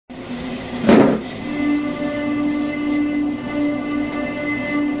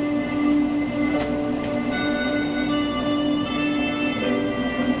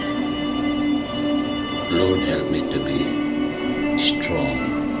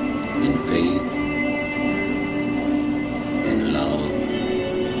faith, in love,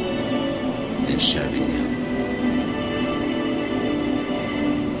 in serving you.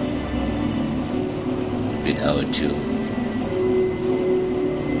 Without you,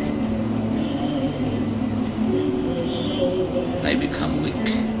 I become weak.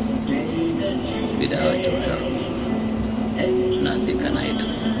 Without your help, nothing can I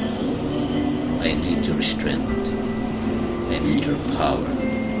do. I need your strength. I need your power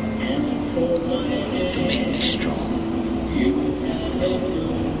to make me strong.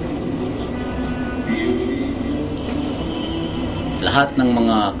 Lahat ng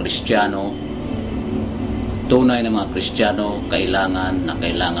mga Kristiyano, tunay na mga Kristiyano,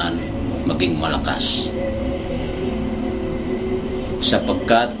 kailangan maging malakas.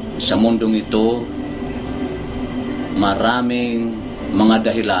 Sapagkat sa mundong ito, maraming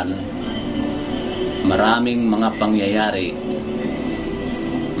mga dahilan, maraming mga pangyayari,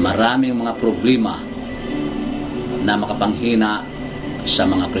 maraming mga problema na makapanghina sa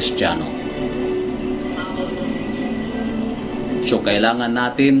mga Kristiyano. So kailangan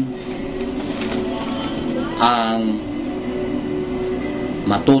natin ang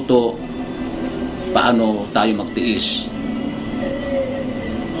matuto paano tayo magtiis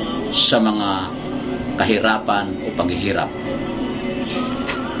sa mga kahirapan o paghihirap.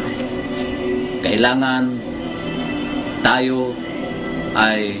 Kailangan tayo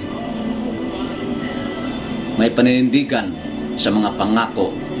ay may paninindigan sa mga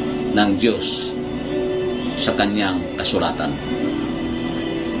pangako ng Diyos sa kanyang kasulatan.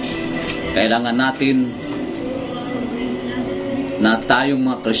 Kailangan natin na tayong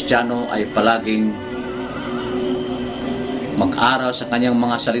mga Kristiyano ay palaging mag-aral sa kanyang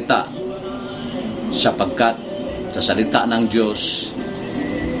mga salita, sapagkat sa salita ng Diyos,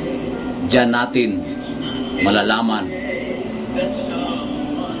 diyan natin malalaman,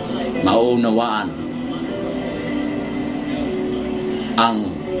 mauunawaan ang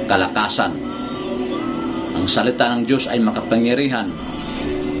kalakasan. Ang salita ng Diyos ay makapangyarihan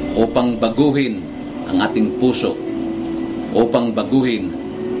upang baguhin ang ating puso, upang baguhin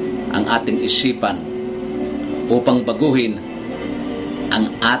ang ating isipan, upang baguhin ang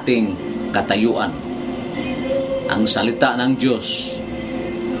ating katayuan. Ang salita ng Diyos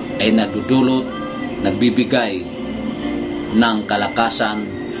ay nagdudulot, nagbibigay ng kalakasan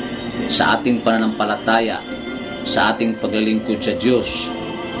sa ating pananampalataya, sa ating paglilingkod sa Diyos,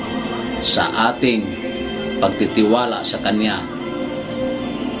 sa ating pagtitiwala sa Kanya,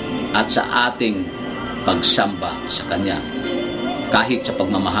 at sa ating pagsamba sa Kanya. Kahit sa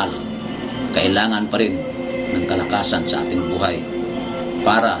pagmamahal, kailangan pa rin ng kalakasan sa ating buhay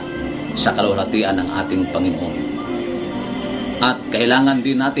para sa kaluwalhatian ng ating Panginoon. At kailangan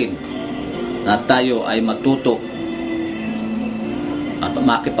din natin na tayo ay matuto at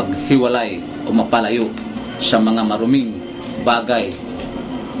makipaghiwalay o mapalayo sa mga maruming bagay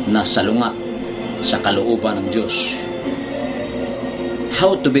na salungat sa kalooban ng Diyos.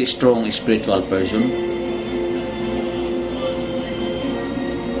 How to be a strong spiritual person?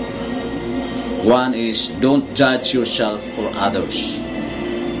 One is, don't judge yourself or others.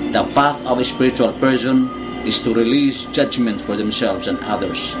 The path of a spiritual person is to release judgment for themselves and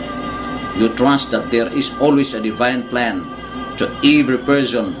others. You trust that there is always a divine plan to every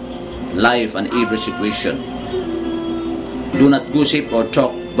person, life, and every situation. Do not gossip or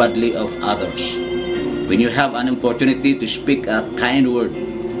talk badly of others. When you have an opportunity to speak a kind word,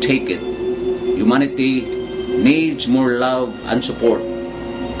 take it. Humanity needs more love and support,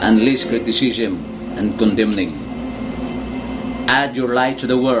 and less criticism and condemning. Add your light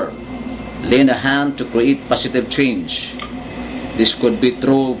to the world. Lend a hand to create positive change. This could be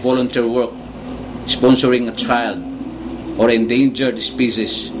through volunteer work, sponsoring a child or endangered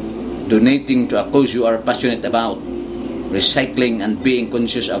species, donating to a cause you are passionate about, recycling and being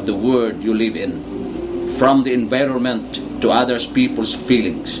conscious of the world you live in, from the environment to other people's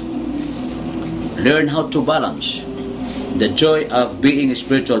feelings. Learn how to balance. The joy of being a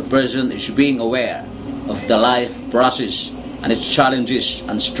spiritual person is being aware of the life process and its challenges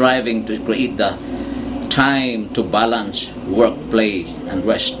and striving to create the time to balance work, play, and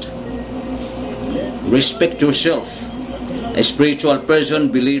rest. Respect yourself. A spiritual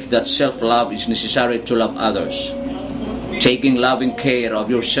person believes that self-love is necessary to love others. Taking loving care of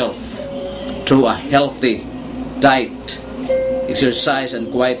yourself through a healthy diet, exercise,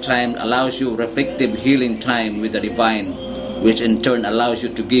 and quiet time allows you reflective healing time with the divine, which in turn allows you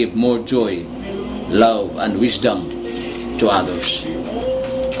to give more joy, love, and wisdom to others.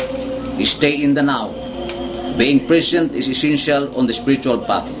 Stay in the now. Being present is essential on the spiritual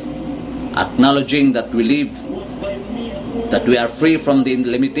path. Acknowledging that we live that we are free from the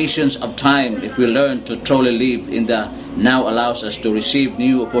limitations of time if we learn to truly live in the now allows us to receive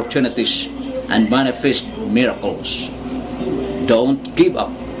new opportunities and manifest miracles. Don't give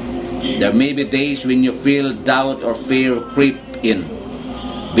up. There may be days when you feel doubt or fear creep in.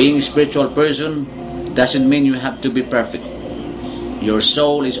 Being a spiritual person doesn't mean you have to be perfect. Your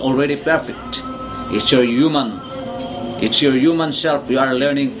soul is already perfect. It's your human self you are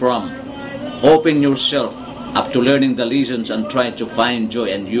learning from. Open yourself up to learning the lessons and try to find joy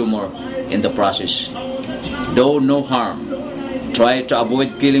and humor in the process. Do no harm. Try to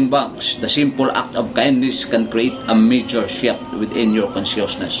avoid killing bugs. The simple act of kindness can create a major shift within your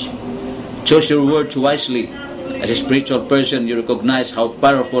consciousness. Choose your words wisely. As a spiritual person, you recognize how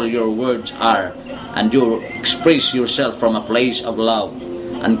powerful your words are, and you express yourself from a place of love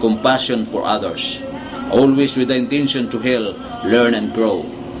and compassion for others, always with the intention to heal, learn, and grow.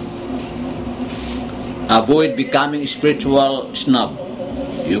 Avoid becoming a spiritual snob.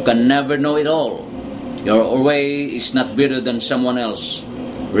 You can never know it all. Your way is not better than someone else.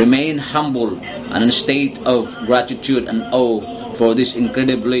 Remain humble and in a state of gratitude and awe for this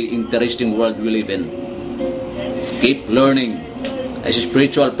incredibly interesting world we live in. Keep learning. As a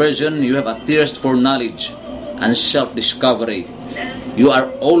spiritual person, you have a thirst for knowledge and self-discovery. You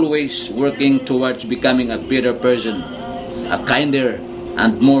are always working towards becoming a better person, a kinder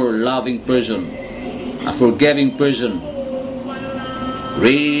and more loving person, a forgiving person.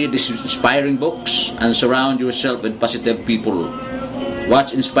 Read inspiring books and surround yourself with positive people.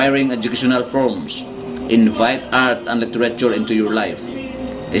 Watch inspiring educational forums. Invite art and literature into your life.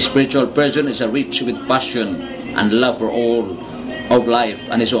 A spiritual person is rich with passion and love for all of life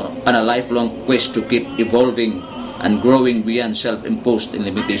and is on a lifelong quest to keep evolving and growing beyond self-imposed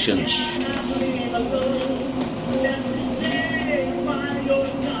limitations.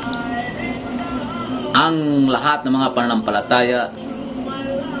 Ang lahat ng mga pananampalataya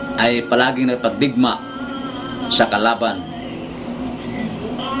ay palaging nagpagdigma sa kalaban.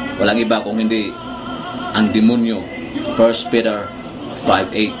 Walang iba kung hindi ang demonyo. 1 Peter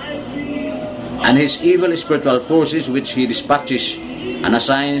 5:8. And his evil spiritual forces which he dispatches and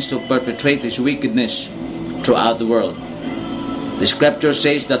assigns to perpetrate his wickedness throughout the world. The scripture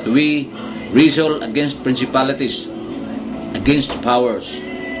says that we wrestle against principalities, against powers,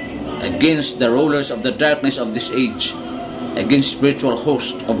 against the rulers of the darkness of this age, against spiritual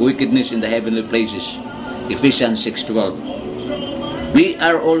hosts of wickedness in the heavenly places. Ephesians 6:12. We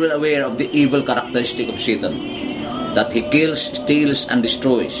are all well aware of the evil characteristic of Satan, that he kills, steals, and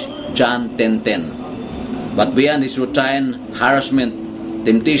destroys. John 10:10. But beyond his routine harassment,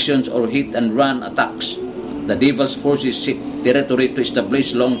 temptations, or hit-and-run attacks, the devil's forces seek territory to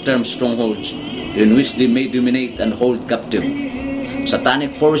establish long-term strongholds in which they may dominate and hold captive.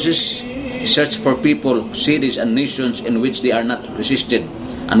 Satanic forces search for people, cities, and nations in which they are not resisted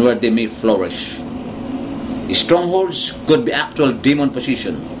and where they may flourish. The strongholds could be actual demon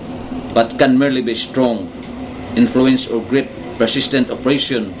possession, but can merely be strong influence or grip, persistent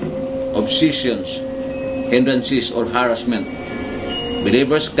oppression, obsessions, hindrances, or harassment.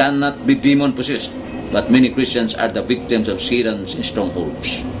 Believers cannot be demon-possessed, but many Christians are the victims of Satan's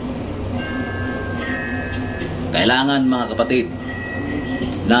strongholds. Kailangan, mga kapatid,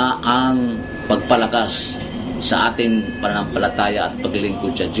 na ang pagpalakas sa ating pananampalataya at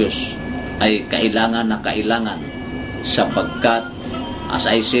paglilingkod sa Diyos ay kailangan sapagkat, as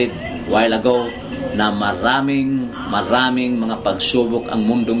I said a while ago, na maraming mga pagsubok ang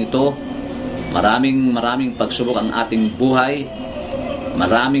mundong ito, maraming pagsubok ang ating buhay,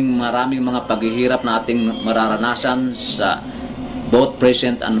 maraming mga paghihirap na ating mararanasan sa both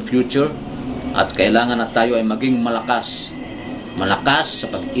present and future, at kailangan na tayo ay maging malakas sa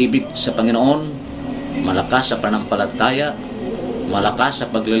pag-ibig sa Panginoon, malakas sa pananampalataya, malakas sa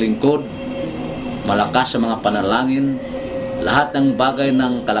paglilingkod, malakas sa mga panalangin. Lahat ng bagay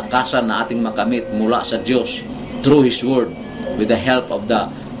ng kalakasan na ating makamit mula sa Diyos through His Word with the help of the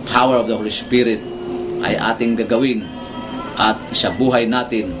power of the Holy Spirit ay ating gagawin at sa buhay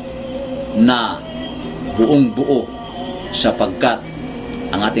natin na buong buo, sapagkat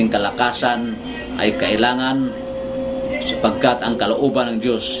ang ating kalakasan ay kailangan, sapagkat ang kalooban ng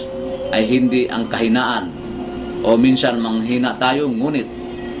Diyos ay hindi ang kahinaan, o minsan manghina tayo ngunit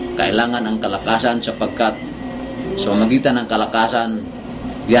kailangan ang kalakasan, sapagkat sa pamamagitan ng kalakasan,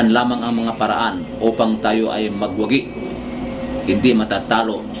 yan lamang ang mga paraan upang tayo ay magwagi, hindi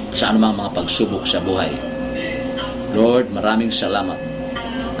matatalo sa anumang mga pagsubok sa buhay. Lord, maraming salamat.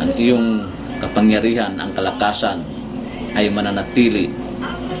 Ang iyong kapangyarihan, ang kalakasan ay mananatili,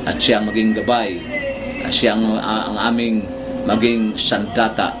 at siya ang maging gabay, at siya ang aming maging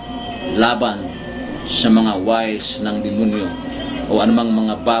sandata laban sa mga wiles ng demonyo o anumang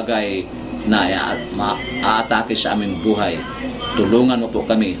mga bagay na aatake sa aming buhay. Tulungan mo po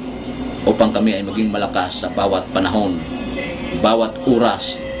kami upang kami ay maging malakas sa bawat panahon, bawat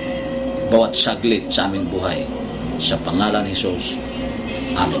oras, bawat saglit sa aming buhay. Sa pangalan ni Jesus.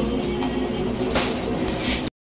 Amen.